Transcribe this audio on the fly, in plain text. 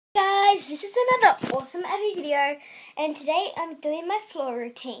guys, this is another awesome Abby video, and today I'm doing my floor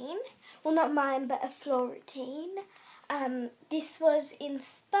routine. Well, not mine, but a floor routine. This was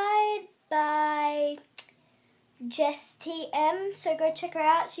inspired by Jess TM, so go check her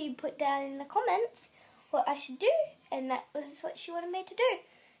out. She put down in the comments what I should do, and that was what she wanted me to do.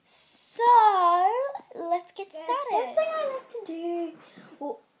 So, let's get started. First thing I like to do,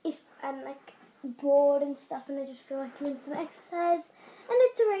 well, if I'm like bored and stuff and I just feel like doing some exercise and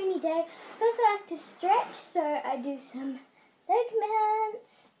it's a rainy day, first I like to stretch, so I do some leg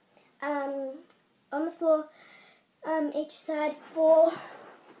mounts on the floor each side for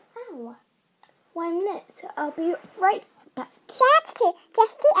 1 minute, so I'll be right back. Shouts to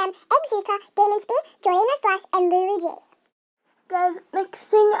Jess TM, Egg Zuka, Damon Spear, Joanna Flash and Lulu G. Guys, next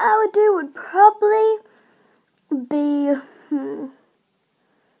thing I would do would probably be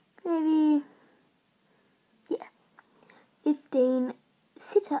maybe 15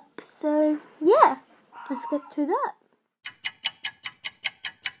 sit-ups. So yeah, let's get to that.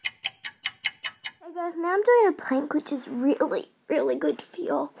 Hey guys, now I'm doing a plank, which is really good for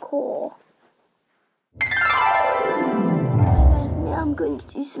your core. Hey guys, now I'm going to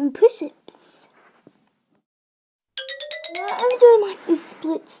do some push-ups. Now I'm doing like this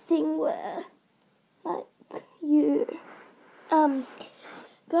splits thing where like you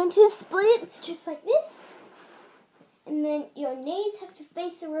go into the splits just like this. And then your knees have to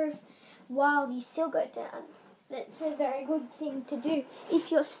face the roof while you still go down. That's a very good thing to do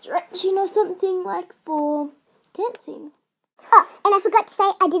if you're stretching or something, like for dancing. Oh, and I forgot to say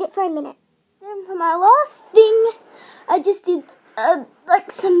I did it for a minute. Then for my last thing, I just did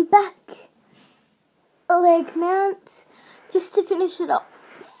like some back leg mounts just to finish it off.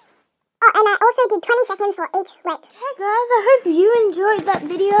 Oh, and I also did 20 seconds for each leg. Okay guys, I hope you enjoyed that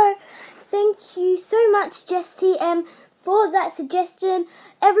video. Thank you so much, Jess TM, for that suggestion.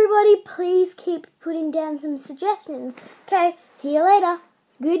 Everybody, please keep putting down some suggestions. Okay, see you later.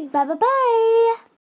 Goodbye, bye-bye.